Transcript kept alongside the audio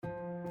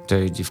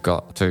dude, you've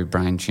got 2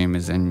 brain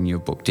tumours and you're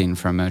booked in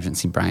for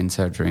emergency brain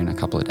surgery in a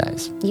couple of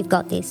days. You've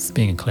got this.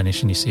 Being a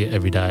clinician, you see it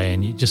every day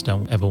and you just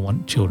don't ever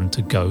want children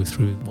to go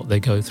through what they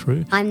go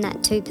through. I'm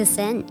that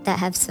 2% that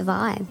have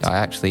survived. I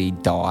actually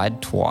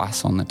died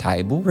twice on the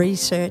table.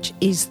 Research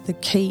is the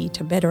key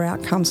to better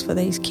outcomes for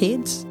these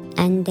kids.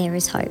 And there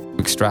is hope.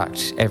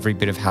 Extract every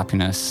bit of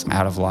happiness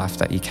out of life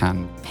that you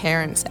can.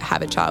 Parents that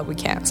have a child with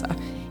cancer,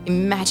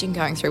 imagine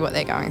going through what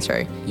they're going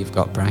through. You've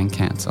got brain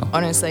cancer.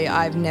 Honestly,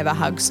 I've never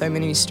hugged so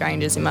many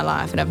strangers in my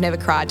life and I've never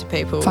cried to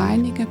people.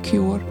 Finding a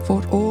cure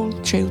for all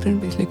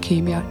children with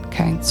leukemia and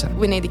cancer.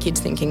 We need the kids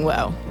thinking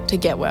well to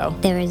get well.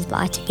 There is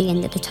light at the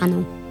end of the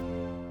tunnel.